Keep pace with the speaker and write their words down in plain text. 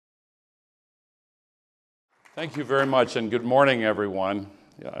Thank you very much, and good morning, everyone.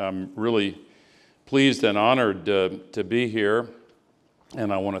 I'm really pleased and honored to be here,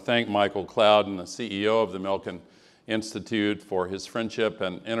 and I want to thank Michael Klowden, the CEO of the Milken Institute, for his friendship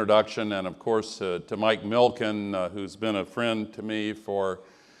and introduction, and of course to Mike Milken, who's been a friend to me for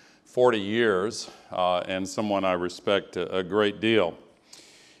 40 years, and someone I respect a great deal.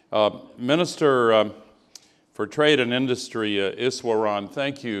 Minister for Trade and Industry, Iswaran,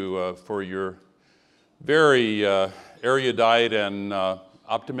 thank you for your very erudite and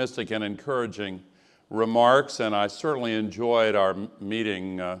optimistic and encouraging remarks, and I certainly enjoyed our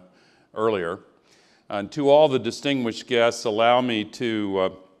meeting earlier. And to all the distinguished guests, allow me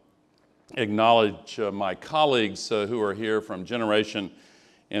to acknowledge my colleagues who are here from Generation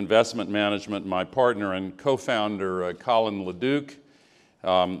Investment Management, my partner and co-founder, Colin Leduc,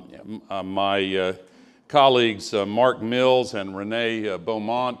 my colleagues, Mark Mills and Renee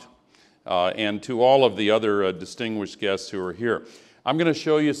Beaumont, and to all of the other distinguished guests who are here. I'm going to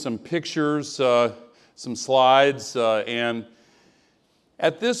show you some pictures, some slides, and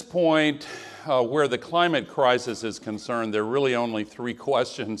at this point, where the climate crisis is concerned, there are really only three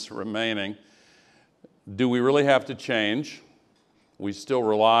questions remaining. Do we really have to change? We still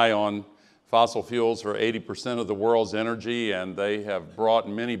rely on fossil fuels for 80% of the world's energy, and they have brought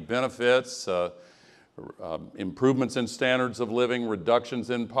many benefits, improvements in standards of living, reductions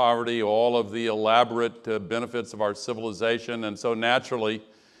in poverty, all of the elaborate benefits of our civilization. And so naturally,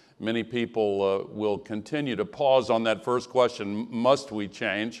 many people will continue to pause on that first question, must we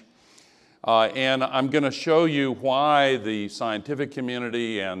change? And I'm going to show you why the scientific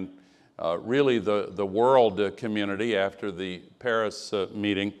community and really the world community after the Paris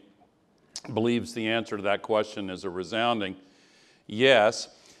meeting believes the answer to that question is a resounding yes.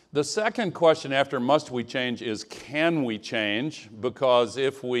 The second question after must we change is can we change? Because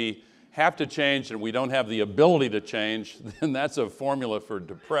if we have to change and we don't have the ability to change, then that's a formula for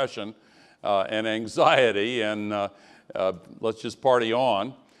depression and anxiety, and let's just party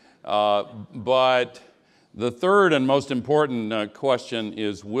on. But the third and most important question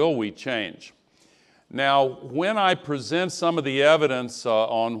is, will we change? Now, when I present some of the evidence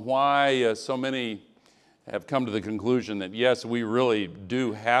on why so many have come to the conclusion that yes, we really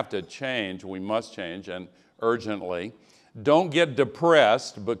do have to change, we must change, and urgently, don't get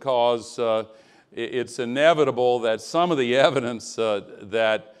depressed, because it's inevitable that some of the evidence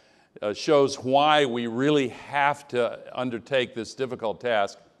that shows why we really have to undertake this difficult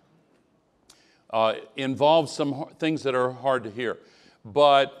task involves some things that are hard to hear.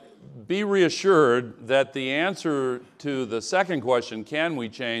 But be reassured that the answer to the second question, can we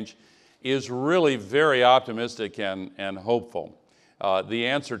change, is really very optimistic and hopeful. The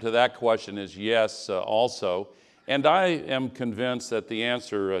answer to that question is yes also. And I am convinced that the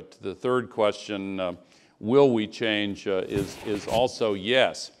answer to the third question, will we change, is also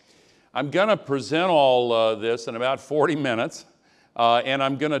yes. I'm going to present all this in about 40 minutes, and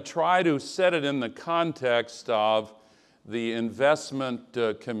I'm going to try to set it in the context of the investment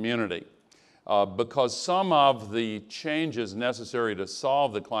community. Because some of the changes necessary to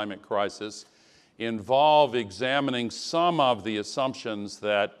solve the climate crisis involve examining some of the assumptions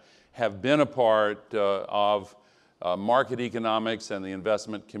that have been a part of market economics and the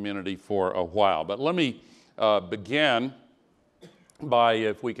investment community for a while. But let me begin by,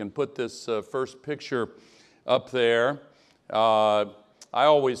 if we can put this first picture up there. I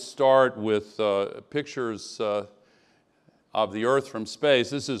always start with pictures of the Earth from space.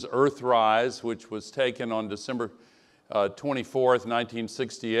 This is Earthrise, which was taken on December 24th,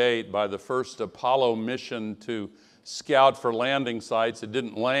 1968 by the first Apollo mission to scout for landing sites. It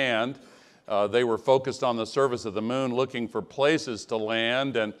didn't land. They were focused on the surface of the moon looking for places to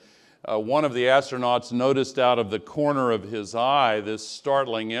land, and one of the astronauts noticed out of the corner of his eye this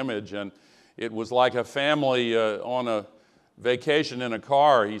startling image, and it was like a family on a vacation in a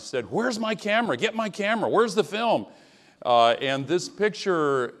car. He said, "Where's my camera? Get my camera. Where's the film?" And this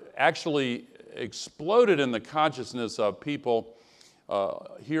picture actually exploded in the consciousness of people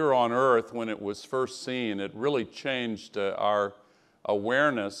here on Earth when it was first seen. It really changed our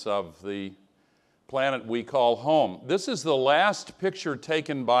awareness of the planet we call home. This is the last picture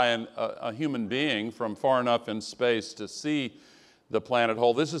taken by a human being from far enough in space to see the planet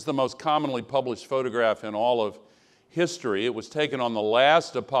whole. This is the most commonly published photograph in all of history. It was taken on the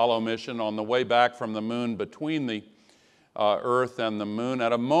last Apollo mission on the way back from the moon, between the Earth and the moon,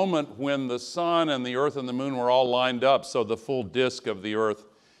 at a moment when the sun and the Earth and the moon were all lined up so the full disk of the Earth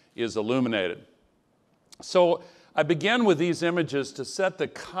is illuminated. So I began with these images to set the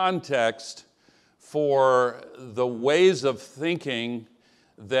context for the ways of thinking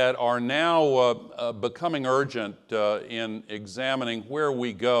that are now becoming urgent in examining where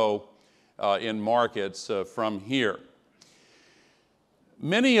we go in markets from here.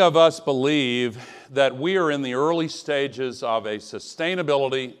 Many of us believe that we are in the early stages of a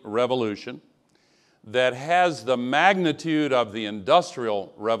sustainability revolution that has the magnitude of the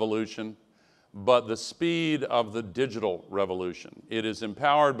Industrial Revolution, but the speed of the digital revolution. It is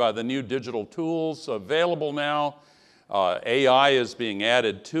empowered by the new digital tools available now. AI is being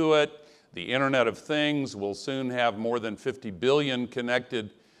added to it. The Internet of Things will soon have more than 50 billion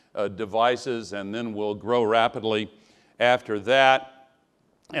connected devices, and then will grow rapidly after that.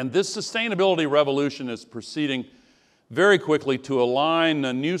 And this sustainability revolution is proceeding very quickly to align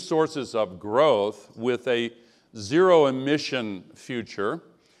new sources of growth with a zero-emission future,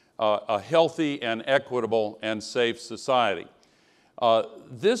 a healthy and equitable and safe society.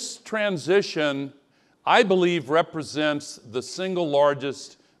 This transition, I believe, represents the single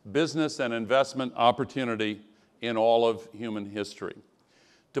largest business and investment opportunity in all of human history.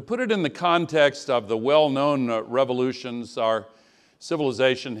 To put it in the context of the well-known revolutions our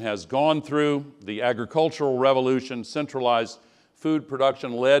civilization has gone through, the agricultural revolution, centralized food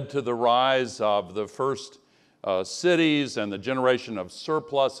production led to the rise of the first cities and the generation of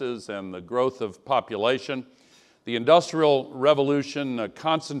surpluses and the growth of population. The Industrial Revolution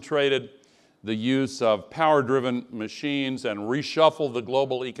concentrated the use of power-driven machines and reshuffled the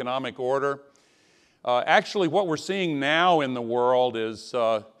global economic order. Actually, what we're seeing now in the world is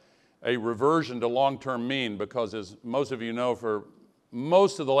a reversion to long-term mean, because as most of you know, for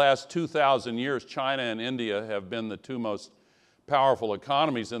most of the last 2,000 years, China and India have been the two most powerful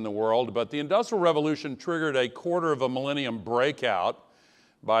economies in the world. But the Industrial Revolution triggered a quarter of a millennium breakout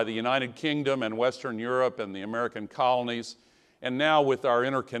by the United Kingdom and Western Europe and the American colonies. And now with our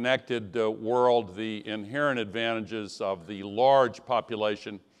interconnected world, the inherent advantages of the large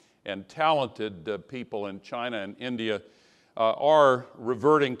population and talented people in China and India are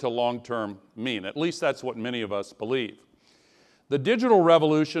reverting to long-term mean. At least that's what many of us believe. The digital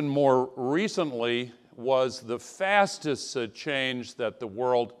revolution more recently was the fastest change that the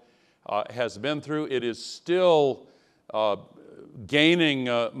world has been through. It is still gaining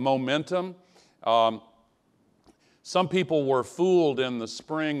momentum. Some people were fooled in the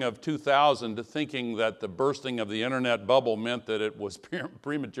spring of 2000 to thinking that the bursting of the internet bubble meant that it was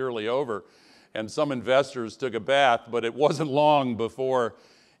prematurely over, and some investors took a bath, but it wasn't long before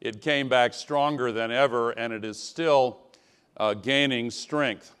it came back stronger than ever, and it is still gaining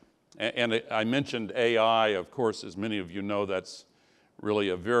strength. And I mentioned AI, of course, as many of you know, that's really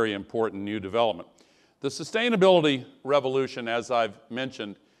a very important new development. The sustainability revolution, as I've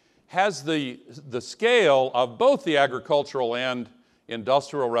mentioned, has the scale of both the agricultural and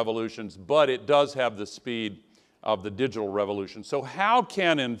industrial revolutions, but it does have the speed of the digital revolution. So how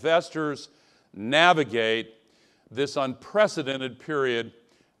can investors navigate this unprecedented period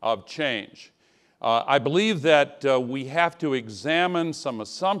of change? I believe that we have to examine some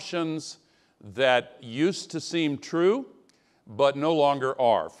assumptions that used to seem true, but no longer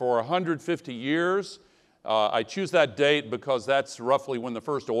are. For 150 years, I choose that date because that's roughly when the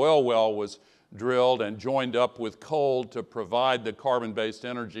first oil well was drilled and joined up with coal to provide the carbon-based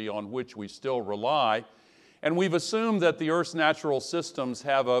energy on which we still rely. And we've assumed that the Earth's natural systems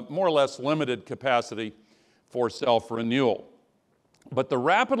have a more or less limited capacity for self-renewal. But the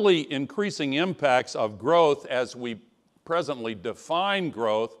rapidly increasing impacts of growth as we presently define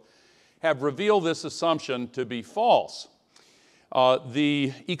growth have revealed this assumption to be false.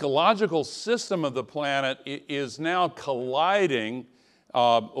 The ecological system of the planet is now colliding,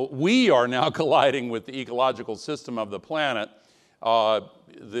 we are now colliding with the ecological system of the planet.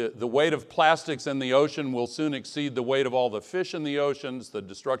 The weight of plastics in the ocean will soon exceed the weight of all the fish in the oceans, the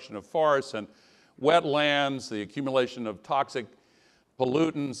destruction of forests and wetlands, the accumulation of toxic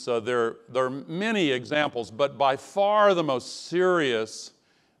pollutants. There are many examples, but by far the most serious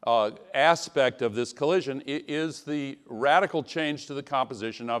aspect of this collision is the radical change to the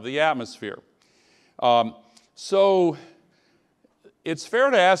composition of the atmosphere. So it's fair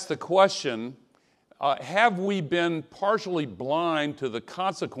to ask the question, have we been partially blind to the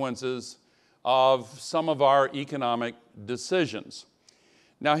consequences of some of our economic decisions?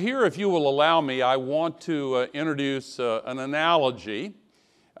 Now here, if you will allow me, I want to introduce an analogy.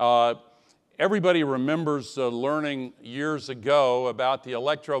 Everybody remembers learning years ago about the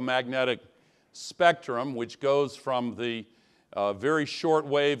electromagnetic spectrum, which goes from the very short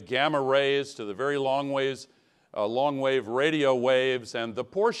wave gamma rays to the very long wave radio waves, and the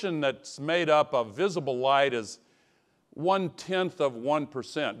portion that's made up of visible light is 1/10 of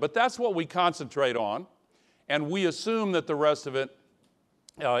 1%. But that's what we concentrate on, and we assume that the rest of it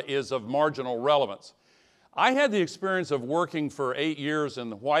is of marginal relevance. I had the experience of working for 8 years in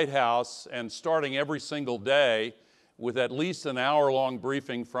the White House and starting every single day with at least an hour-long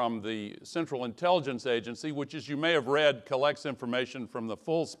briefing from the Central Intelligence Agency, which, as you may have read, collects information from the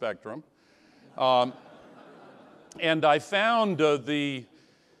full spectrum. And I found the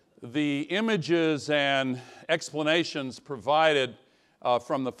images and explanations provided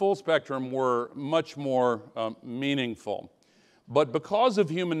from the full spectrum were much more meaningful. But because of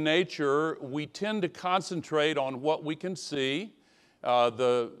human nature, we tend to concentrate on what we can see.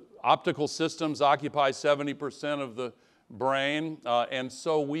 The optical systems occupy 70% of the brain, and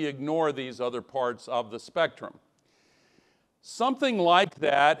so we ignore these other parts of the spectrum. Something like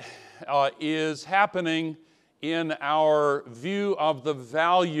that is happening in our view of the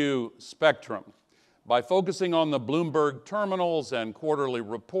value spectrum. By focusing on the Bloomberg terminals and quarterly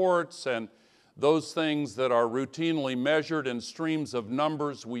reports and those things that are routinely measured in streams of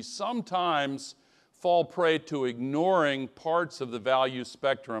numbers, we sometimes fall prey to ignoring parts of the value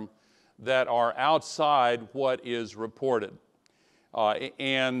spectrum that are outside what is reported.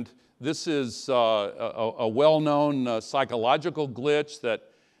 And this is a well-known psychological glitch that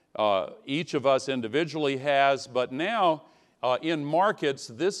each of us individually has, but now in markets,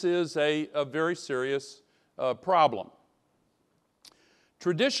 this is a very serious problem.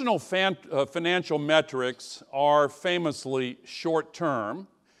 Traditional financial metrics are famously short-term,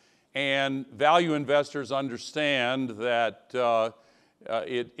 and value investors understand that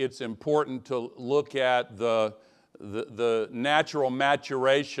it's important to look at the natural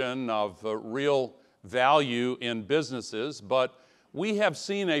maturation of real value in businesses, but we have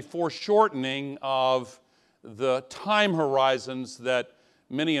seen a foreshortening of the time horizons that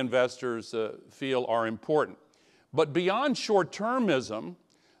many investors feel are important. But beyond short-termism,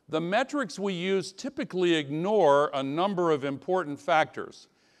 the metrics we use typically ignore a number of important factors.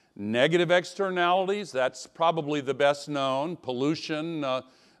 Negative externalities, that's probably the best known. Pollution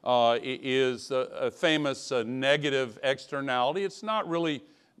is a famous negative externality. It's not really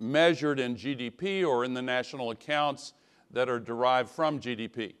measured in GDP or in the national accounts that are derived from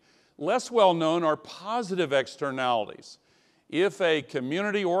GDP. Less well known are positive externalities. If a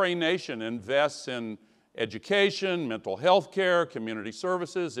community or a nation invests in education, mental health care, community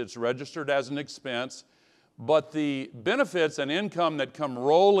services, it's registered as an expense, but the benefits and income that come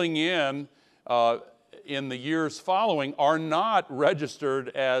rolling in the years following are not registered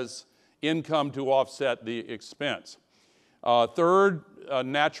as income to offset the expense. Third,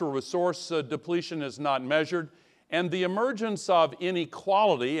 natural resource depletion is not measured, and the emergence of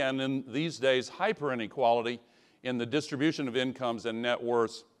inequality, and in these days hyper-inequality, in the distribution of incomes and net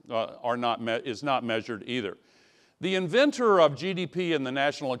worths is not measured either. The inventor of GDP in the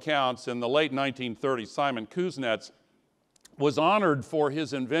national accounts in the late 1930s, Simon Kuznets, was honored for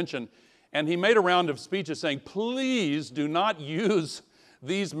his invention, and he made a round of speeches saying, please do not use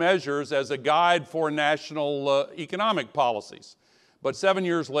these measures as a guide for national economic policies. But 7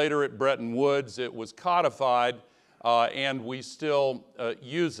 years later at Bretton Woods, it was codified, and we still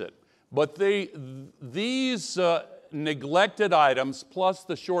use it. But these neglected items, plus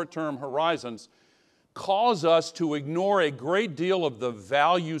the short-term horizons, cause us to ignore a great deal of the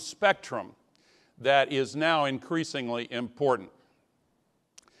value spectrum that is now increasingly important.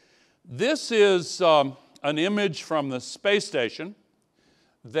 This is an image from the space station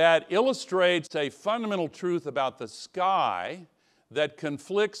that illustrates a fundamental truth about the sky that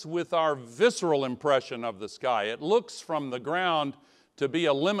conflicts with our visceral impression of the sky. It looks from the ground to be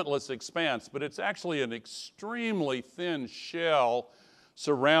a limitless expanse, but it's actually an extremely thin shell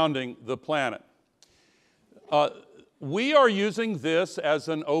surrounding the planet. We are using this as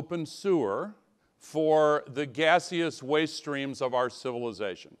an open sewer for the gaseous waste streams of our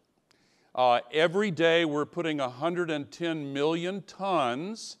civilization. Every day we're putting 110 million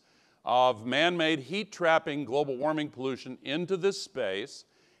tons of man-made heat-trapping global warming pollution into this space,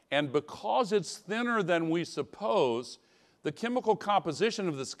 and because it's thinner than we suppose, the chemical composition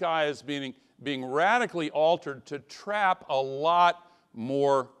of the sky is being radically altered to trap a lot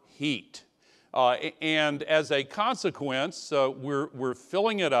more heat. And as a consequence, we're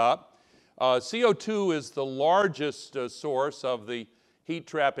filling it up. CO2 is the largest source of the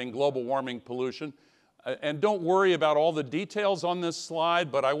heat-trapping global warming pollution. And don't worry about all the details on this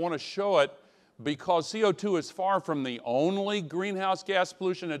slide, but I want to show it because CO2 is far from the only greenhouse gas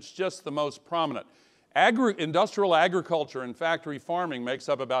pollution, it's just the most prominent. Industrial agriculture and factory farming makes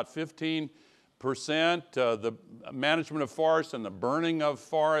up about 15%. The management of forests and the burning of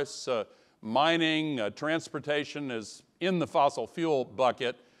forests, mining, transportation is in the fossil fuel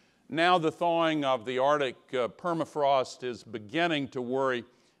bucket. Now the thawing of the Arctic permafrost is beginning to worry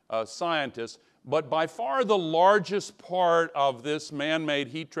scientists, but by far the largest part of this man-made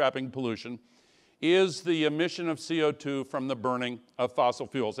heat-trapping pollution is the emission of CO2 from the burning of fossil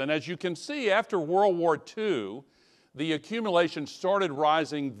fuels. And as you can see, after World War II, the accumulation started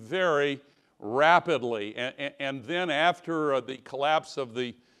rising very rapidly. And then after the collapse of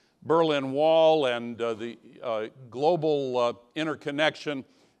the Berlin Wall and the global interconnection,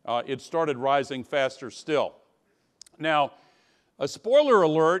 it started rising faster still. Now, a spoiler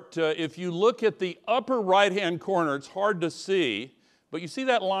alert, if you look at the upper right-hand corner, it's hard to see, but you see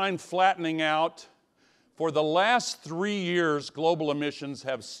that line flattening out? For the last 3 years, global emissions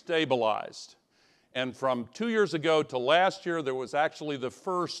have stabilized. And from 2 years ago to last year, there was actually the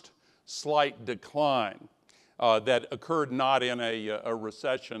first slight decline that occurred not in a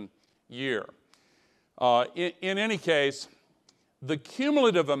recession year. In any case, the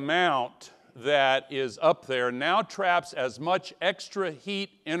cumulative amount that is up there now traps as much extra heat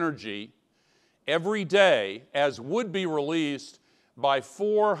energy every day as would be released by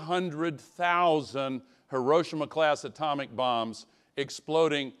 400,000 Hiroshima-class atomic bombs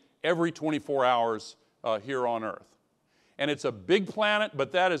exploding every 24 hours here on Earth. And it's a big planet,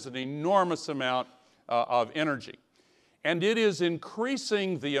 but that is an enormous amount of energy. And it is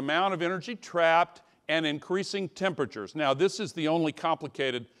increasing the amount of energy trapped and increasing temperatures. Now, this is the only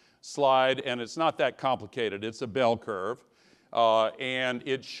complicated slide, and it's not that complicated. It's a bell curve. And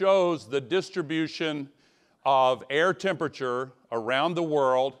it shows the distribution of air temperature around the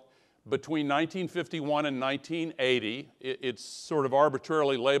world between 1951 and 1980. It's sort of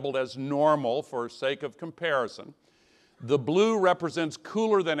arbitrarily labeled as normal for sake of comparison. The blue represents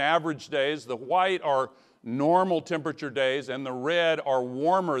cooler than average days. The white are normal temperature days, and the red are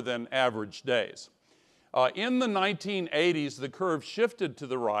warmer than average days. In the 1980s, the curve shifted to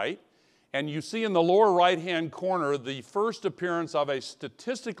the right, and you see in the lower right-hand corner the first appearance of a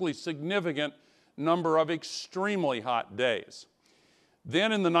statistically significant number of extremely hot days.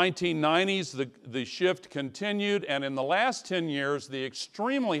 Then in the 1990s, the shift continued, and in the last 10 years, the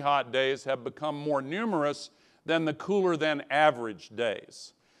extremely hot days have become more numerous than the cooler than average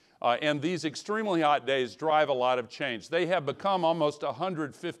days. And these extremely hot days drive a lot of change. They have become almost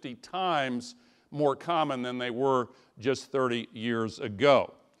 150 times more common than they were just 30 years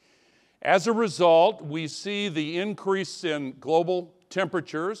ago. As a result, we see the increase in global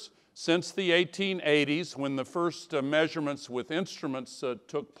temperatures since the 1880s, when the first measurements with instruments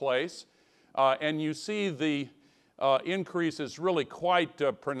took place. And you see the increase is really quite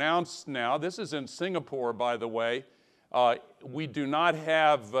pronounced now. This is in Singapore, by the way. We do not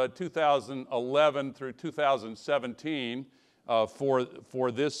have 2011 through 2017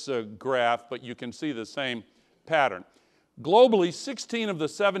 for this graph, but you can see the same pattern. Globally, 16 of the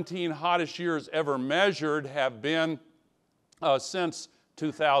 17 hottest years ever measured have been since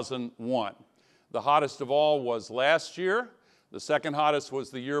 2001. The hottest of all was last year. The second hottest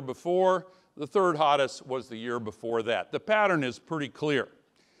was the year before. The third hottest was the year before that. The pattern is pretty clear.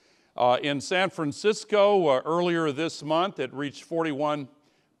 In San Francisco, earlier this month, it reached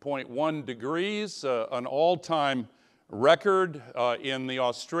 41.1 degrees, an all-time record. In the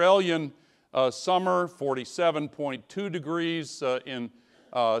Australian summer, 47.2 degrees in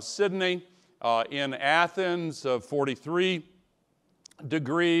Sydney. In Athens, 43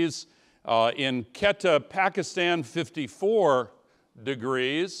 degrees. In Quetta, Pakistan, 54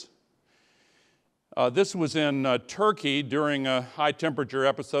 degrees. This was in Turkey during a high-temperature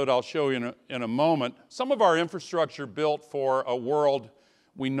episode I'll show you in a moment. Some of our infrastructure built for a world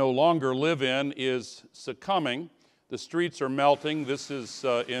we no longer live in is succumbing. The streets are melting. This is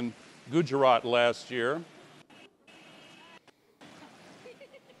in Gujarat last year.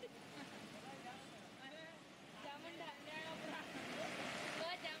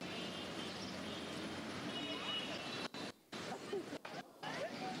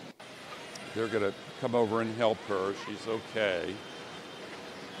 They're going to come over and help her. She's okay.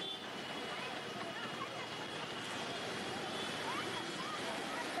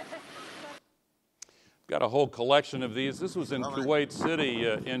 Got a whole collection of these. This was in Kuwait City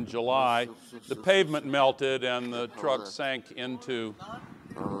in July. The pavement melted and the truck sank into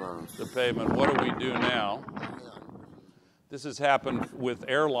the pavement. What do we do now? This has happened with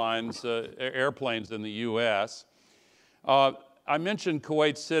airlines, airplanes in the U.S. I mentioned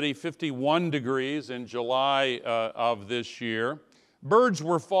Kuwait City, 51 degrees in July of this year. Birds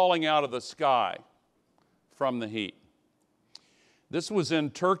were falling out of the sky from the heat. This was in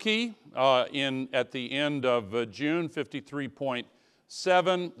Turkey at the end of June,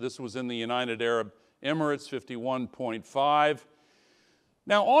 53.7. This was in the United Arab Emirates, 51.5.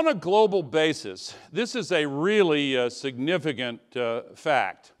 Now, on a global basis, this is a really significant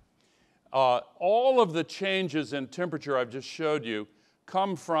fact. All of the changes in temperature I've just showed you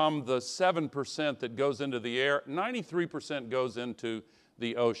come from the 7% that goes into the air. 93% goes into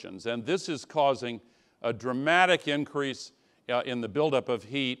the oceans. And this is causing a dramatic increase in the buildup of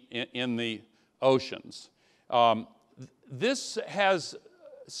heat in the oceans. This has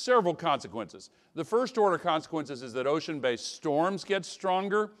several consequences. The first order consequences is that ocean-based storms get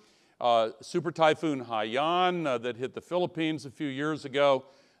stronger. Super Typhoon Haiyan that hit the Philippines a few years ago,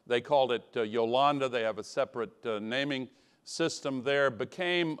 they called it Yolanda. They have a separate naming system there.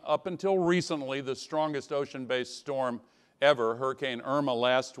 Became, up until recently, the strongest ocean-based storm ever. Hurricane Irma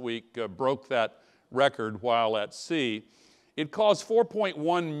last week broke that record while at sea. It caused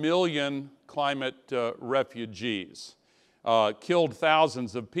 4.1 million climate refugees, killed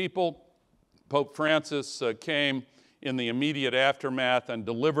thousands of people. Pope Francis came in the immediate aftermath and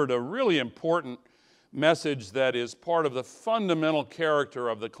delivered a really important message that is part of the fundamental character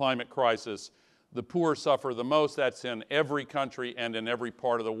of the climate crisis. The poor suffer the most. That's in every country and in every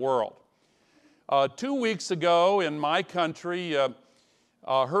part of the world. 2 weeks ago in my country,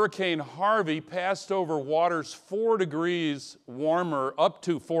 Hurricane Harvey passed over waters 4 degrees warmer, up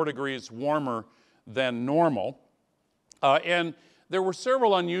to 4 degrees warmer than normal. And there were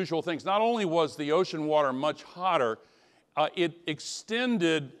several unusual things. Not only was the ocean water much hotter, it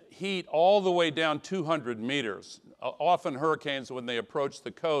extended heat all the way down 200 meters. Often hurricanes, when they approach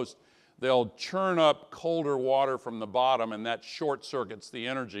the coast, they'll churn up colder water from the bottom, and that short circuits the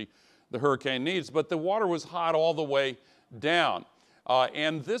energy the hurricane needs. But the water was hot all the way down.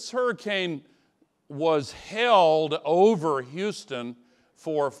 And this hurricane was held over Houston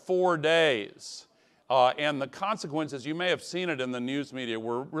for 4 days. And the consequences, you may have seen it in the news media,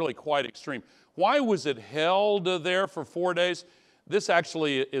 were really quite extreme. Why was it held there for 4 days? This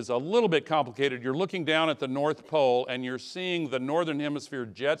actually is a little bit complicated. You're looking down at the North Pole and you're seeing the Northern Hemisphere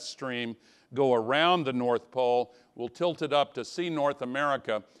jet stream go around the North Pole. We'll tilt it up to see North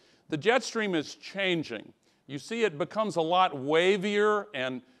America. The jet stream is changing. You see it becomes a lot wavier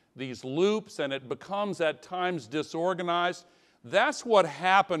and these loops, and it becomes at times disorganized. That's what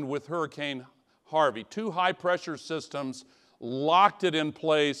happened with Hurricane Harvey. 2 high-pressure systems locked it in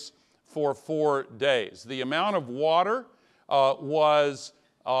place for 4 days. The amount of water was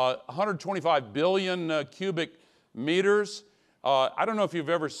 125 billion cubic meters. I don't know if you've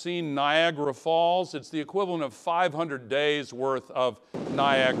ever seen Niagara Falls. It's the equivalent of 500 days worth of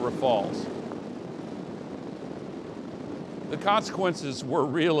Niagara Falls. The consequences were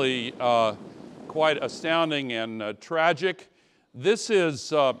really quite astounding and tragic. This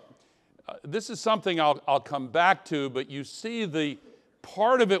is something I'll come back to, but you see the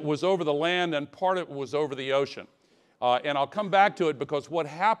part of it was over the land and part of it was over the ocean. And I'll come back to it because what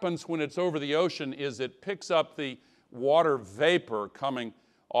happens when it's over the ocean is it picks up the water vapor coming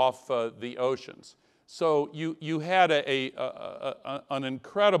off the oceans. So you had an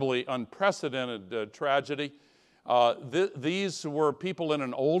incredibly unprecedented tragedy. These were people in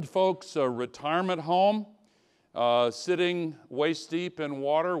an old folks' retirement home, sitting waist deep in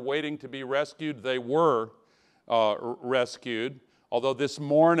water, waiting to be rescued. They were rescued, although this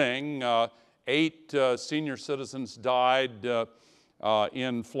morning 8 senior citizens died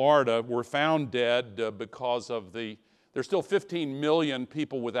in Florida, were found dead because of there's still 15 million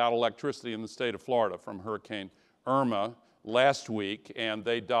people without electricity in the state of Florida from Hurricane Irma last week, and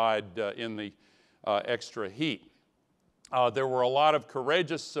they died in the extra heat. There were a lot of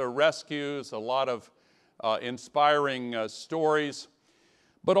courageous rescues, a lot of inspiring stories,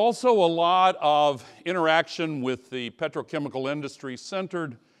 but also a lot of interaction with the petrochemical industry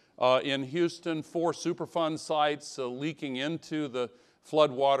centered in Houston. 4 Superfund sites leaking into the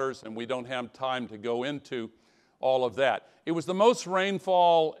floodwaters, and we don't have time to go into all of that. It was the most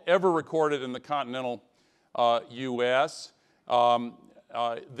rainfall ever recorded in the continental U.S.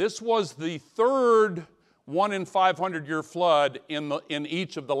 This was the 3rd 1 in 500-year flood in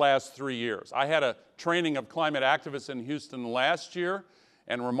each of the last 3 years. I had a training of climate activists in Houston last year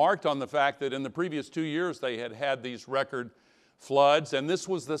and remarked on the fact that in the previous 2 years they had had these record floods, and this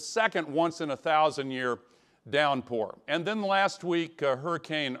was the 2nd once in a 1,000-year downpour. And then last week,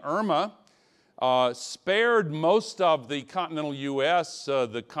 Hurricane Irma spared most of the continental U.S.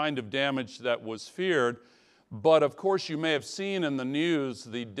 The kind of damage that was feared, but of course you may have seen in the news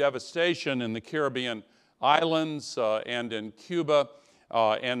the devastation in the Caribbean islands and in Cuba,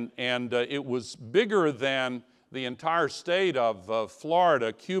 and it was bigger than the entire state of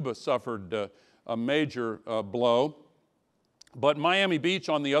Florida. Cuba suffered a major blow. But Miami Beach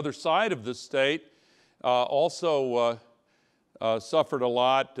on the other side of the state also suffered a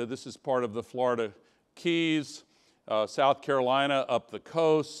lot. This is part of the Florida Keys, South Carolina up the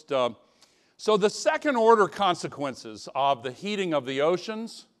coast. So the second order consequences of the heating of the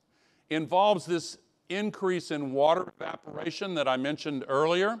oceans involves this increase in water evaporation that I mentioned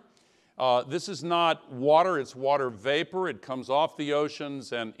earlier. This is not water, it's water vapor. It comes off the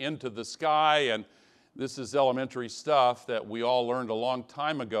oceans and into the sky, and this is elementary stuff that we all learned a long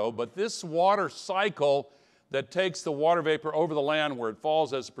time ago. But this water cycle that takes the water vapor over the land where it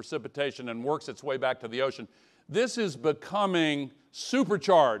falls as precipitation and works its way back to the ocean, this is becoming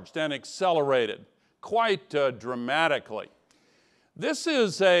supercharged and accelerated quite dramatically. This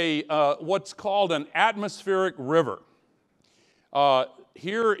is what's called an atmospheric river.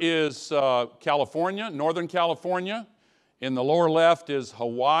 Here is California, Northern California. In the lower left is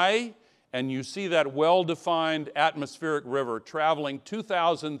Hawaii, and you see that well-defined atmospheric river traveling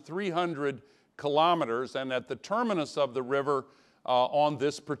 2,300 kilometers, and at the terminus of the river on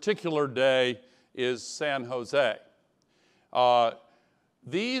this particular day is San Jose.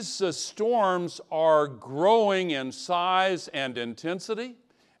 These storms are growing in size and intensity.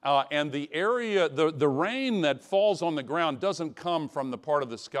 And the area, the rain that falls on the ground doesn't come from the part of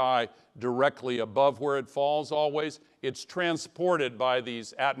the sky directly above where it falls always. It's transported by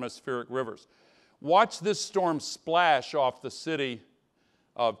these atmospheric rivers. Watch this storm splash off the city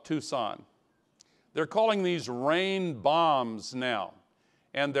of Tucson. They're calling these rain bombs now.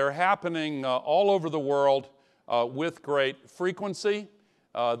 And they're happening all over the world with great frequency.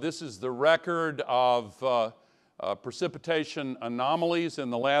 This is the record of precipitation anomalies in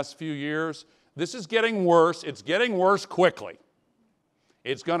the last few years. This is getting worse. It's getting worse quickly.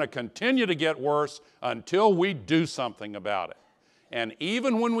 It's going to continue to get worse until we do something about it. And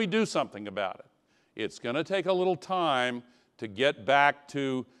even when we do something about it, it's going to take a little time to get back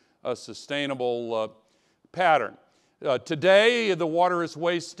to a sustainable pattern. Today, the water is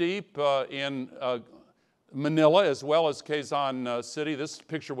waist deep in Manila as well as Quezon City. This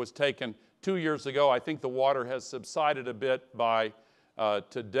picture was taken 2 years ago. I think the water has subsided a bit by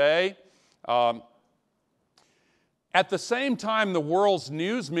today. At the same time, the world's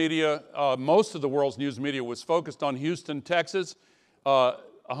news media, most of the world's news media was focused on Houston, Texas.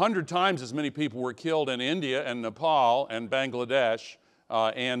 100 times as many people were killed in India and Nepal and Bangladesh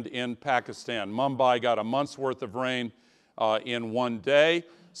and in Pakistan. Mumbai got a month's worth of rain in one day,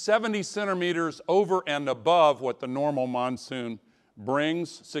 70 centimeters over and above what the normal monsoon brings.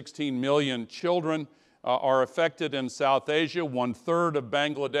 16 million children are affected in South Asia. 1/3 of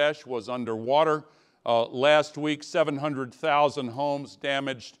Bangladesh was underwater. Last week, 700,000 homes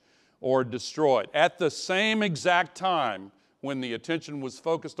damaged or destroyed. At the same exact time when the attention was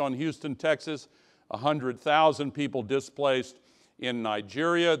focused on Houston, Texas, 100,000 people displaced in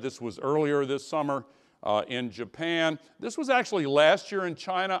Nigeria. This was earlier this summer in Japan. This was actually last year in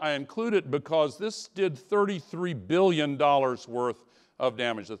China. I include it because this did $33 billion worth of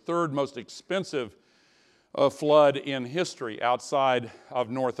damage, the third most expensive flood in history outside of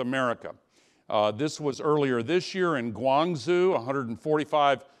North America. This was earlier this year in Guangzhou,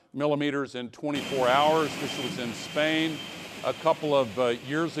 145 millimeters in 24 hours. This was in Spain a couple of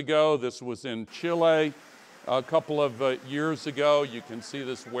years ago. This was in Chile a couple of years ago. You can see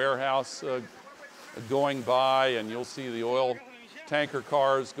this warehouse going by, and you'll see the oil tanker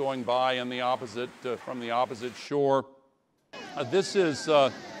cars going by in the opposite, from the opposite shore. This is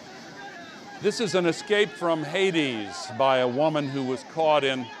an escape from Hades by a woman who was caught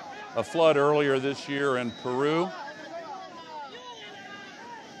in a flood earlier this year in Peru.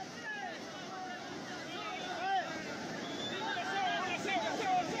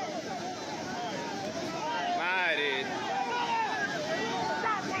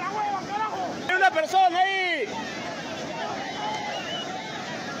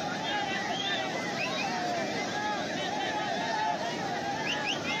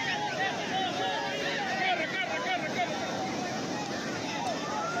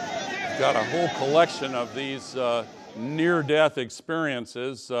 Got a whole collection of these near-death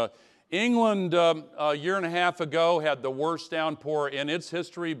experiences. England, a year and a half ago, had the worst downpour in its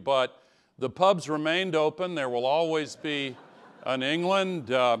history, but the pubs remained open. There will always be an England.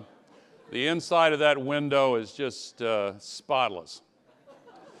 The inside of that window is just spotless.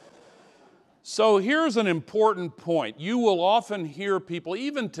 So here's an important point. You will often hear people,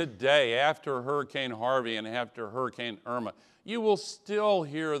 even today after Hurricane Harvey and after Hurricane Irma, you will still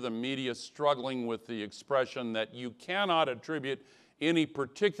hear the media struggling with the expression that you cannot attribute any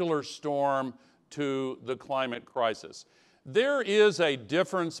particular storm to the climate crisis. There is a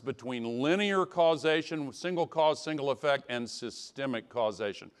difference between linear causation, single cause, single effect, and systemic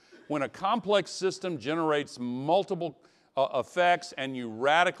causation. When a complex system generates multiple effects and you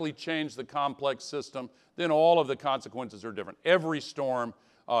radically change the complex system, then all of the consequences are different. Every storm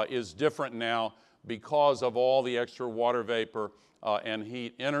is different now because of all the extra water vapor and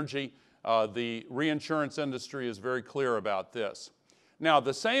heat energy. The reinsurance industry is very clear about this. Now,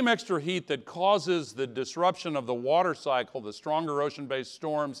 the same extra heat that causes the disruption of the water cycle, the stronger ocean-based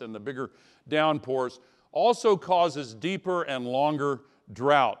storms and the bigger downpours, also causes deeper and longer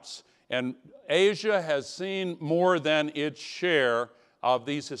droughts. And Asia has seen more than its share of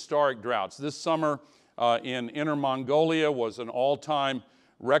these historic droughts. This summer in Inner Mongolia was an all-time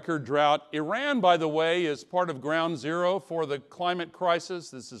record drought. Iran, by the way, is part of ground zero for the climate crisis.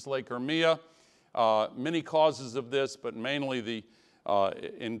 This is Lake Urmia. Many causes of this, but mainly the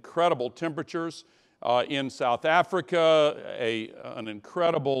incredible temperatures. In South Africa, an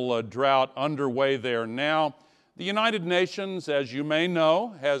incredible drought underway there now. The United Nations, as you may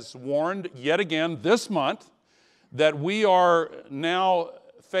know, has warned yet again this month that we are now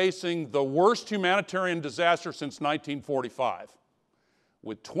facing the worst humanitarian disaster since 1945,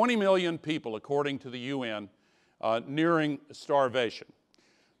 with 20 million people, according to the UN, nearing starvation,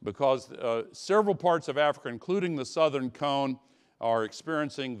 because several parts of Africa, including the southern cone, are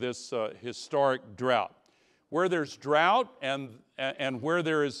experiencing this historic drought. Where there's drought and where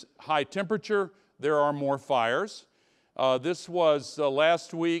there is high temperature, there are more fires. This was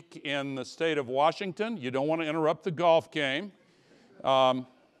last week in the state of Washington. You don't want to interrupt the golf game.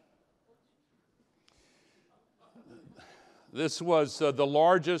 This was the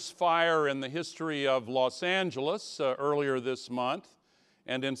largest fire in the history of Los Angeles earlier this month,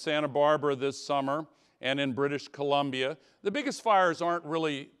 and in Santa Barbara this summer, and in British Columbia. The biggest fires aren't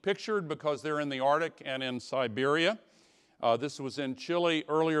really pictured because they're in the Arctic and in Siberia. This was in Chile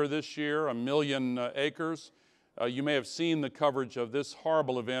earlier this year, 1 million acres. You may have seen the coverage of this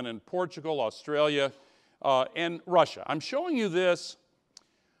horrible event in Portugal, Australia, and Russia. I'm showing you this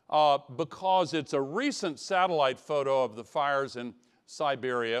because it's a recent satellite photo of the fires in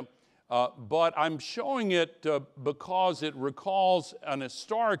Siberia, but I'm showing it because it recalls an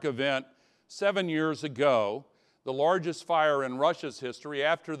historic event 7 years ago, the largest fire in Russia's history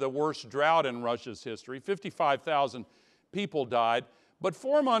after the worst drought in Russia's history. 55,000 people died. But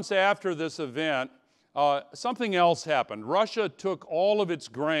 4 months after this event, something else happened. Russia took all of its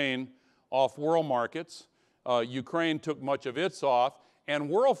grain off world markets. Ukraine took much of its off. And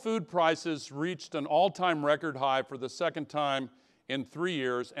world food prices reached an all-time record high for the second time in 3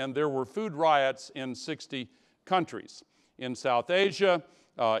 years. And there were food riots in 60 countries. In South Asia,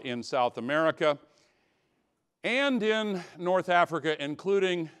 in South America, and in North Africa,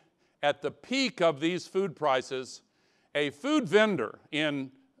 including at the peak of these food prices, a food vendor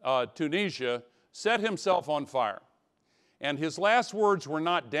in Tunisia set himself on fire. And his last words were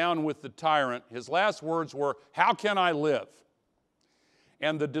not "down with the tyrant." His last words were, "How can I live?"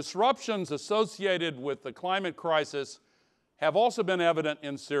 And the disruptions associated with the climate crisis have also been evident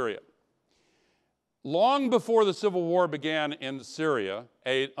in Syria. Long before the civil war began in Syria,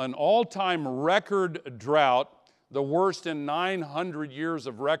 an all-time record drought, the worst in 900 years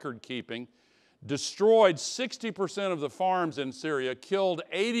of record keeping, destroyed 60% of the farms in Syria, killed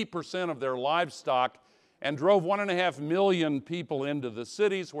 80% of their livestock, and drove 1.5 million people into the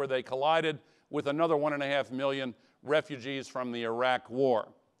cities, where they collided with another 1.5 million refugees from the Iraq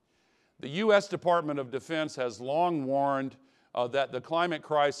War. The U.S. Department of Defense has long warned that the climate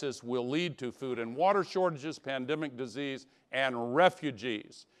crisis will lead to food and water shortages, pandemic disease, and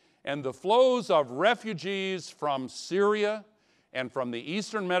refugees. And the flows of refugees from Syria and from the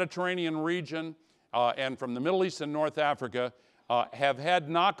eastern Mediterranean region and from the Middle East and North Africa have had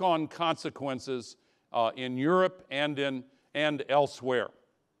knock-on consequences in Europe and elsewhere.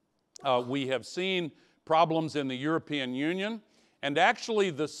 We have seen problems in the European Union. And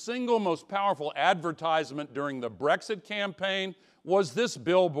actually, the single most powerful advertisement during the Brexit campaign was this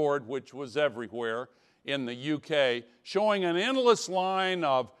billboard, which was everywhere in the UK, showing an endless line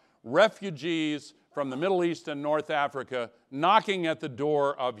of refugees from the Middle East and North Africa knocking at the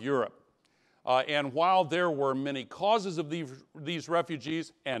door of Europe. And while there were many causes of these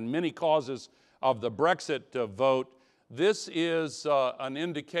refugees and many causes of the Brexit vote, this is an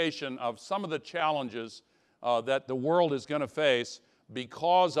indication of some of the challenges that the world is going to face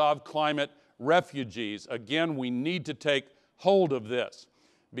because of climate refugees. Again, we need to take hold of this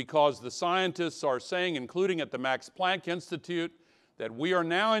because the scientists are saying, including at the Max Planck Institute, that we are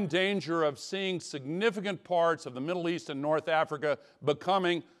now in danger of seeing significant parts of the Middle East and North Africa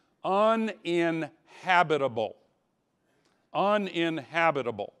becoming uninhabitable,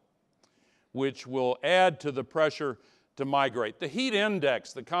 which will add to the pressure to migrate. The heat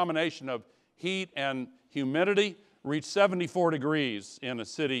index, the combination of heat and humidity, reached 74 degrees in a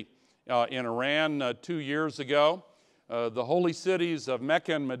city in Iran 2 years ago. The holy cities of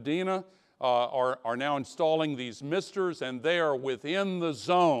Mecca and Medina are now installing these misters, and they are within the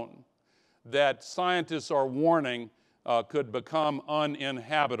zone that scientists are warning could become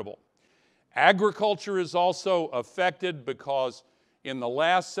uninhabitable. Agriculture is also affected because in the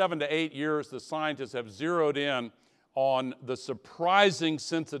last 7 to 8 years, the scientists have zeroed in on the surprising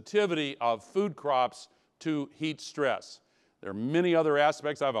sensitivity of food crops to heat stress. There are many other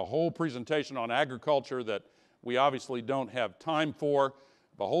aspects. I have a whole presentation on agriculture that we obviously don't have time for.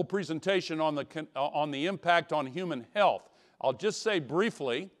 A whole presentation on the impact on human health. I'll just say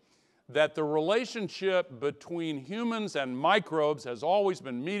briefly that the relationship between humans and microbes has always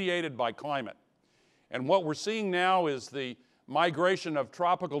been mediated by climate. And what we're seeing now is the migration of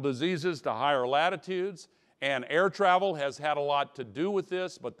tropical diseases to higher latitudes, and air travel has had a lot to do with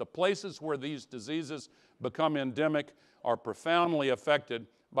this, but the places where these diseases become endemic are profoundly affected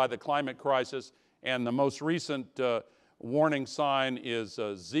by the climate crisis, and the most recent warning sign is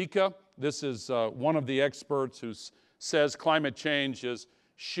Zika. This is one of the experts who says climate change is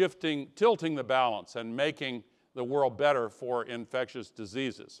tilting the balance and making the world better for infectious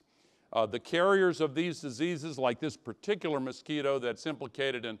diseases. The carriers of these diseases, like this particular mosquito that's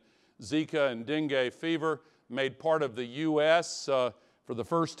implicated in Zika and dengue fever, made part of the U.S. For the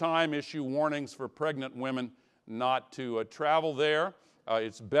first time issue warnings for pregnant women not to travel there.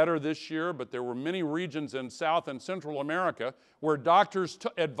 It's better this year, but there were many regions in South and Central America where doctors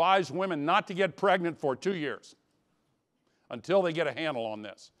advised women not to get pregnant for 2 years until they get a handle on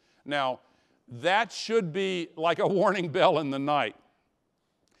this. Now, that should be like a warning bell in the night.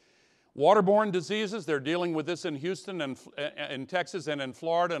 Waterborne diseases, they're dealing with this in Houston and in Texas and in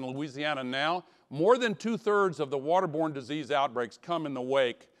Florida and Louisiana now. More than 2/3 of the waterborne disease outbreaks come in the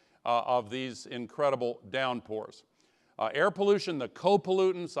wake of these incredible downpours. Air pollution, the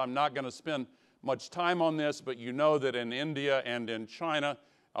co-pollutants, I'm not going to spend much time on this, but you know that in India and in China,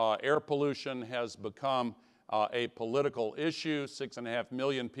 air pollution has become a political issue. 6.5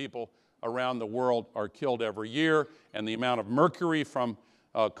 million people around the world are killed every year, and the amount of mercury from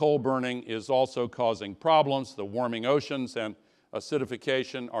coal burning is also causing problems. The warming oceans and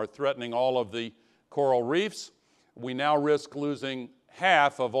acidification are threatening all of the coral reefs. We now risk losing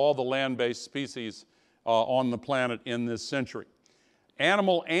half of all the land-based species on the planet in this century.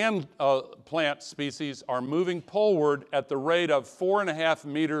 Animal and plant species are moving poleward at the rate of 4.5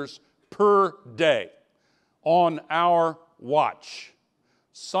 meters per day on our watch.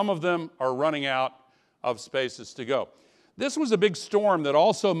 Some of them are running out of spaces to go. This was a big storm that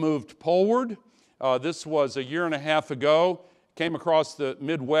also moved poleward. This was a 1.5 years ago, came across the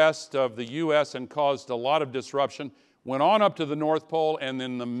Midwest of the U.S. and caused a lot of disruption. Went on up to the North Pole, and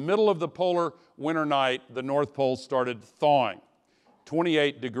in the middle of the polar winter night, the North Pole started thawing.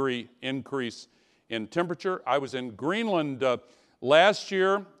 28-degree increase in temperature. I was in Greenland last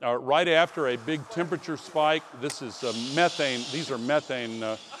year, right after a big temperature spike. This is methane. These are methane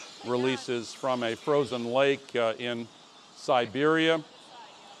releases from a frozen lake in Siberia.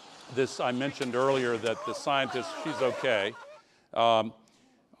 This, I mentioned earlier that the scientists, she's okay,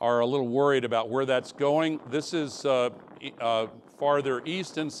 are a little worried about where that's going. This is farther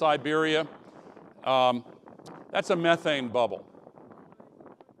east in Siberia. That's a methane bubble,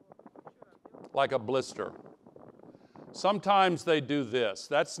 like a blister. Sometimes they do this.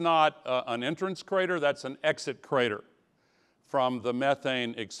 That's not an entrance crater, that's an exit crater from the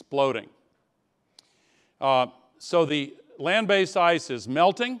methane exploding. So the land-based ice is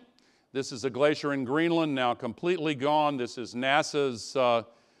melting. This is a glacier in Greenland, now completely gone. This is NASA's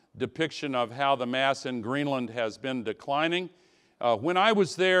depiction of how the mass in Greenland has been declining. When I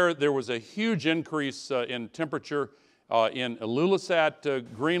was there, there was a huge increase in temperature in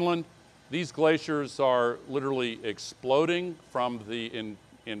Ilulissat, Greenland. These glaciers are literally exploding from the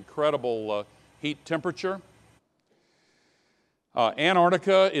incredible heat temperature.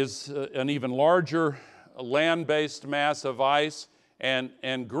 Antarctica is an even larger land-based mass of ice,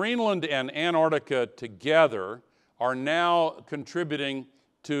 and Greenland and Antarctica together are now contributing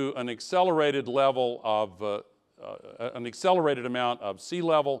to an accelerated level of an accelerated amount of sea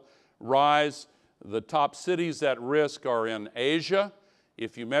level rise. The top cities at risk are in Asia.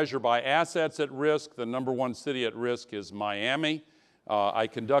 If you measure by assets at risk, the #1 city at risk is Miami. I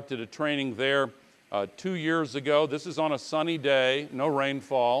conducted a training there 2 years ago. This is on a sunny day, no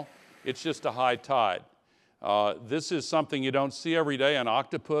rainfall. It's just a high tide. This is something you don't see every day, an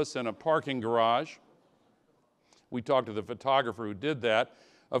octopus in a parking garage. We talked to the photographer who did that.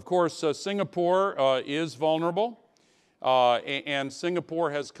 Of course, Singapore is vulnerable. and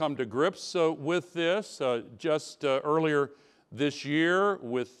Singapore has come to grips with this just earlier this year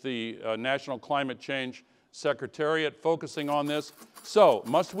with the National Climate Change Secretariat focusing on this. So,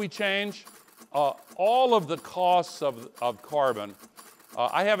 must we change? All of the costs of carbon,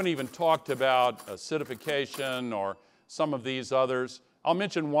 I haven't even talked about acidification or some of these others. I'll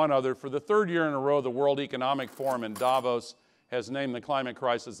mention one other. For the third year in a row, the World Economic Forum in Davos has named the climate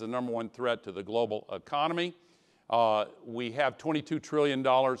crisis the #1 threat to the global economy. We have $22 trillion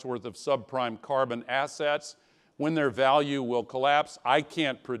worth of subprime carbon assets. When their value will collapse, I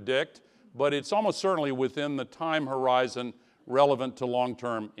can't predict, but it's almost certainly within the time horizon relevant to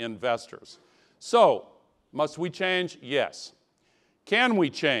long-term investors. So, must we change? Yes. Can we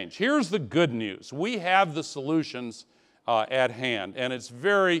change? Here's the good news. We have the solutions at hand, and it's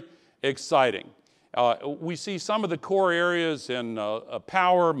very exciting. We see some of the core areas in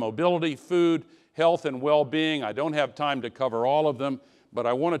power, mobility, food, health, and well-being. I don't have time to cover all of them, but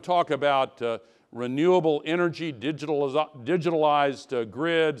I want to talk about renewable energy, digitalized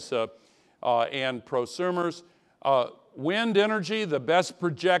grids, and prosumers. Wind energy, the best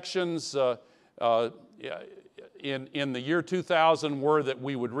projections in the year 2000 were that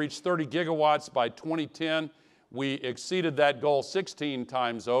we would reach 30 gigawatts by 2010. We exceeded that goal 16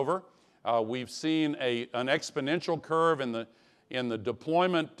 times over. We've seen an exponential curve in the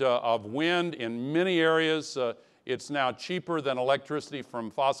deployment of wind in many areas. It's now cheaper than electricity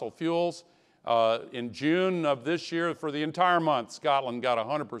from fossil fuels. In June of this year, for the entire month, Scotland got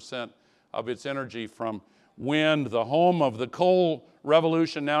 100% of its energy from wind. The home of the coal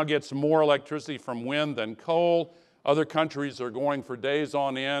revolution now gets more electricity from wind than coal. Other countries are going for days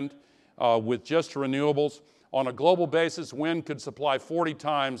on end with just renewables. On a global basis, wind could supply 40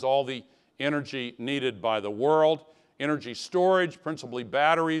 times all the energy needed by the world. Energy storage, principally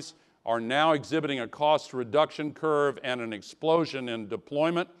batteries, are now exhibiting a cost reduction curve and an explosion in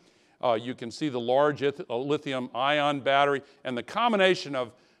deployment. You can see the large lithium-ion battery, and the combination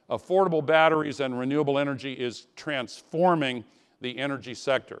of affordable batteries and renewable energy is transforming the energy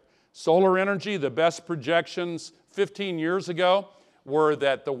sector. Solar energy, the best projections 15 years ago were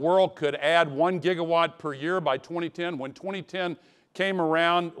that the world could add 1 gigawatt per year by 2010. When 2010 came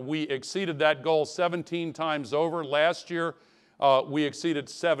around, we exceeded that goal 17 times over. Last year, we exceeded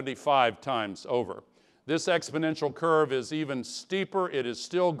 75 times over. This exponential curve is even steeper. It is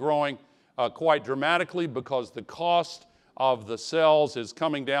still growing quite dramatically because the cost of the cells is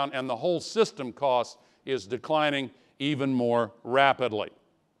coming down and the whole system cost is declining even more rapidly.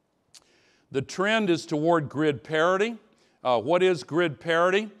 The trend is toward grid parity. What is grid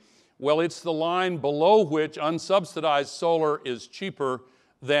parity? Well, it's the line below which unsubsidized solar is cheaper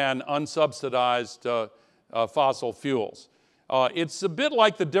than unsubsidized fossil fuels. It's a bit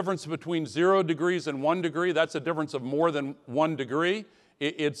like the difference between 0 degrees and 1 degree. That's a difference of more than 1 degree.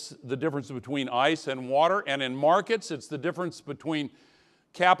 It's the difference between ice and water. And in markets, it's the difference between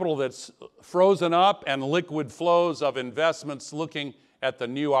capital that's frozen up and liquid flows of investments looking at the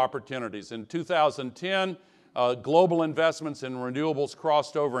new opportunities. In 2010, global investments in renewables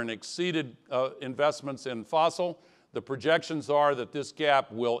crossed over and exceeded investments in fossil. The projections are that this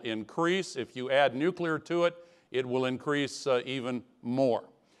gap will increase. If you add nuclear to it, it will increase even more.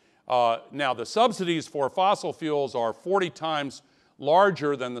 Now, the subsidies for fossil fuels are 40 times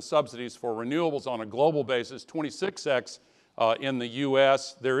larger than the subsidies for renewables on a global basis, 26x in the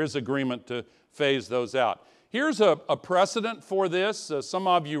US. There is agreement to phase those out. Here's a precedent for this. Some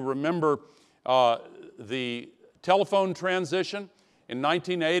of you remember the telephone transition. In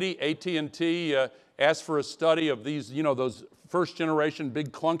 1980, AT&T asked for a study of these, those first generation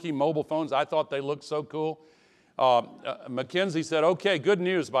big clunky mobile phones. I thought they looked so cool. McKinsey said, okay, good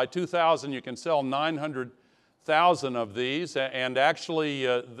news. By 2000, you can sell 900,000 of these. And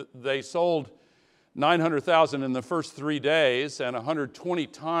actually, they sold 900,000 in the first 3 days and 120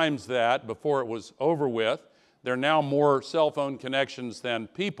 times that before it was over with. There are now more cell phone connections than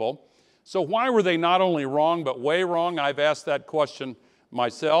people. So why were they not only wrong, but way wrong? I've asked that question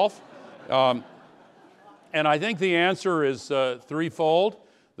myself. And I think the answer is threefold.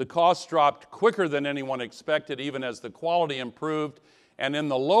 The costs dropped quicker than anyone expected, even as the quality improved. And in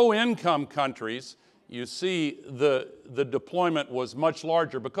the low-income countries, you see the deployment was much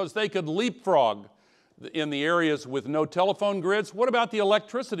larger because they could leapfrog in the areas with no telephone grids. What about the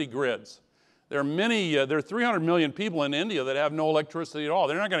electricity grids? There are 300 million people in India that have no electricity at all.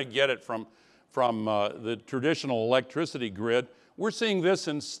 They're not going to get it from the traditional electricity grid. We're seeing this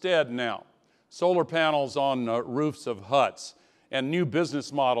instead now. Solar panels on roofs of huts and new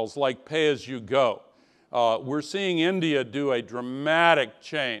business models like pay-as-you-go. We're seeing India do a dramatic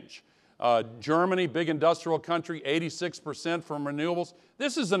change Germany, big industrial country, 86% from renewables.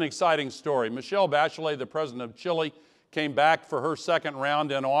 This is an exciting story. Michelle Bachelet, the president of Chile, came back for her second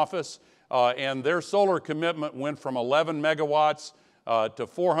round in office, and their solar commitment went from 11 megawatts to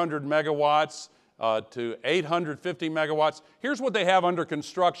 400 megawatts to 850 megawatts. Here's what they have under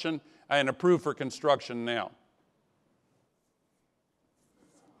construction and approved for construction now.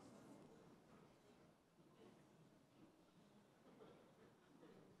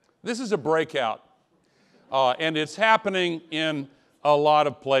 This is a breakout, and it's happening in a lot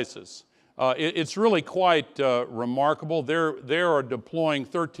of places. It's really quite remarkable. They are deploying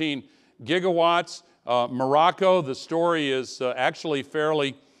 13 gigawatts. Morocco, the story is actually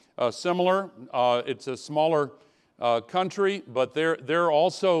fairly similar. It's a smaller country, but they're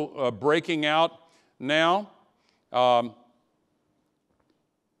also breaking out now.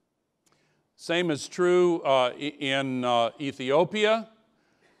 Same is true in Ethiopia.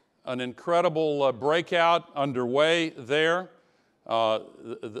 An incredible breakout underway there.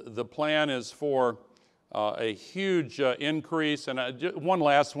 The plan is for a huge increase. And one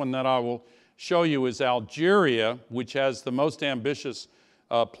last one that I will show you is Algeria, which has the most ambitious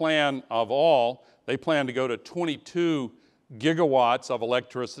plan of all. They plan to go to 22 gigawatts of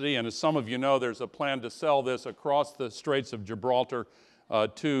electricity. And as some of you know, there's a plan to sell this across the Straits of Gibraltar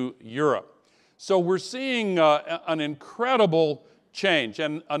to Europe. So we're seeing an incredible change,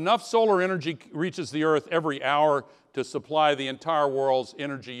 and enough solar energy reaches the Earth every hour to supply the entire world's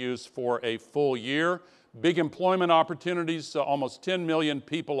energy use for a full year. Big employment opportunities, almost 10 million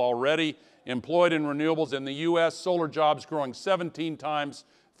people already employed in renewables. In the U.S., solar jobs growing 17 times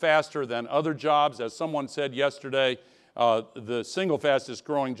faster than other jobs. As someone said yesterday, the single fastest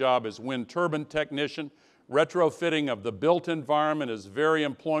growing job is wind turbine technician. Retrofitting of the built environment is very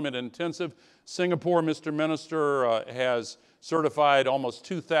employment intensive. Singapore, Mr. Minister, has certified almost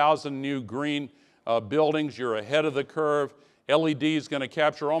 2,000 new green buildings. You're ahead of the curve. LED is going to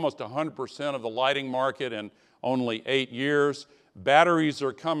capture almost 100% of the lighting market in only 8 years. Batteries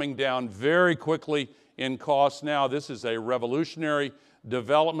are coming down very quickly in cost now. This is a revolutionary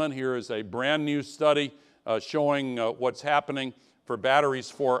development. Here is a brand new study showing what's happening for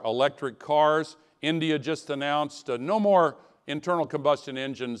batteries for electric cars. India just announced no more internal combustion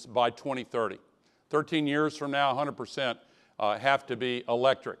engines by 2030. 13 years from now, 100% have to be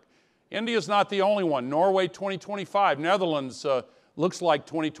electric. India is not the only one. Norway 2025. Netherlands looks like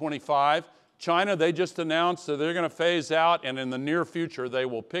 2025. China, they just announced that they're going to phase out, and in the near future they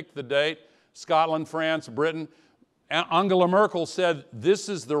will pick the date. Scotland, France, Britain. Angela Merkel said this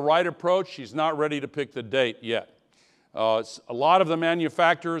is the right approach. She's not ready to pick the date yet. A lot of the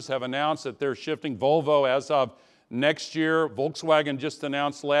manufacturers have announced that they're shifting. Volvo as of next year. Volkswagen just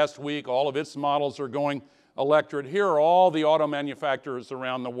announced last week all of its models are going electric. Here are all the auto manufacturers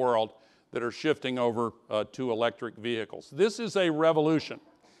around the world that are shifting over to electric vehicles. This is a revolution.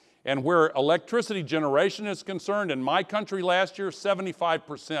 And where electricity generation is concerned, in my country last year,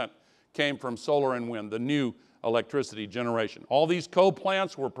 75% came from solar and wind, the new electricity generation. All these coal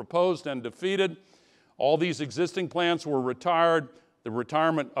plants were proposed and defeated. All these existing plants were retired. The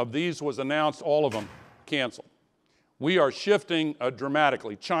retirement of these was announced, all of them canceled. We are shifting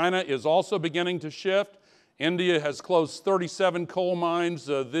dramatically. China is also beginning to shift. India has closed 37 coal mines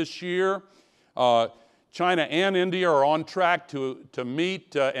this year. China and India are on track to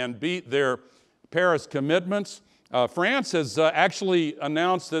meet and beat their Paris commitments. France has actually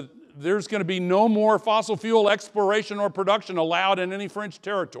announced that there's going to be no more fossil fuel exploration or production allowed in any French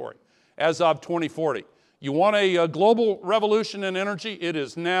territory as of 2040. You want a global revolution in energy? It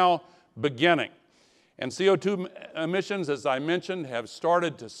is now beginning. And CO2 emissions, as I mentioned, have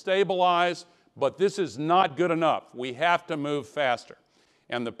started to stabilize, but this is not good enough. We have to move faster.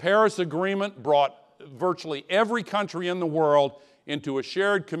 And the Paris Agreement brought virtually every country in the world into a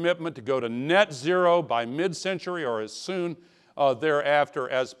shared commitment to go to net zero by mid-century or as soon thereafter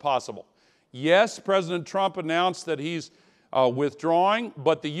as possible. Yes, President Trump announced that he's withdrawing,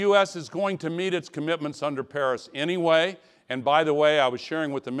 but the U.S. is going to meet its commitments under Paris anyway. And by the way, I was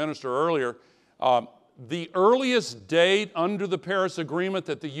sharing with the minister earlier, the earliest date under the Paris Agreement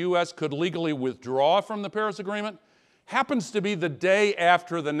that the U.S. could legally withdraw from the Paris Agreement happens to be the day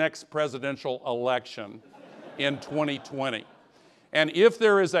after the next presidential election in 2020. And if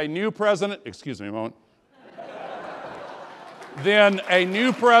there is a new president, excuse me a moment, then a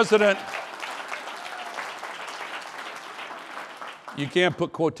new president, you can't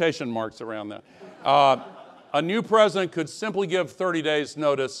put quotation marks around that. A new president could simply give 30 days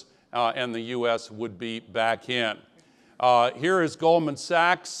notice and the U.S. would be back in. Here is Goldman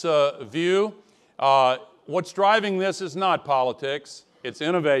Sachs' view. What's driving this is not politics, it's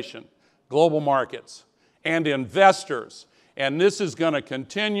innovation. global markets and investors. And this is going to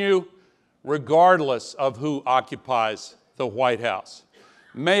continue regardless of who occupies the White House.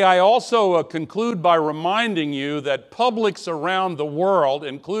 May I also conclude by reminding you that publics around the world,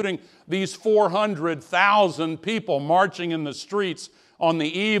 including these 400,000 people marching in the streets on the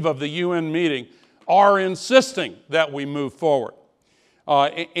eve of the UN meeting, are insisting that we move forward.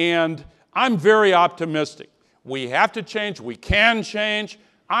 And I'm very optimistic. We have to change. We can change.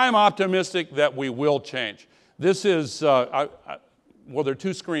 I'm optimistic that we will change. This is, well, there are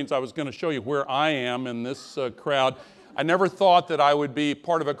two screens. I was going to show you where I am in this crowd. I never thought that I would be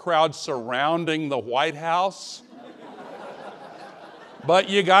part of a crowd surrounding the White House. But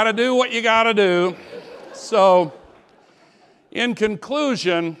you got to do what you got to do. So, in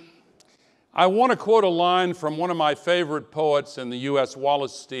conclusion, I want to quote a line from one of my favorite poets in the U.S.,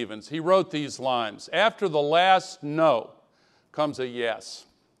 Wallace Stevens. He wrote these lines: "After the last no comes a yes.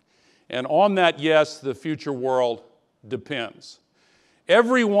 And on that yes, the future world depends."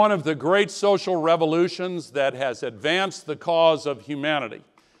 Every one of the great social revolutions that has advanced the cause of humanity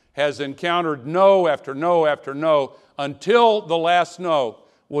has encountered no after no after no until the last no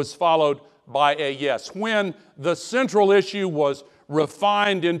was followed by a yes, when the central issue was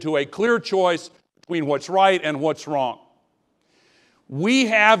refined into a clear choice between what's right and what's wrong. We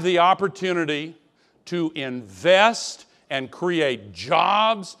have the opportunity to invest and create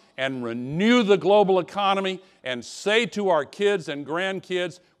jobs and renew the global economy and say to our kids and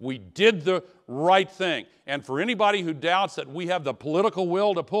grandkids, we did the right thing. And for anybody who doubts that we have the political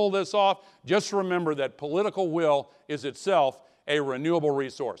will to pull this off, just remember that political will is itself a renewable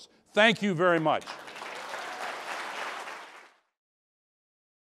resource. Thank you very much.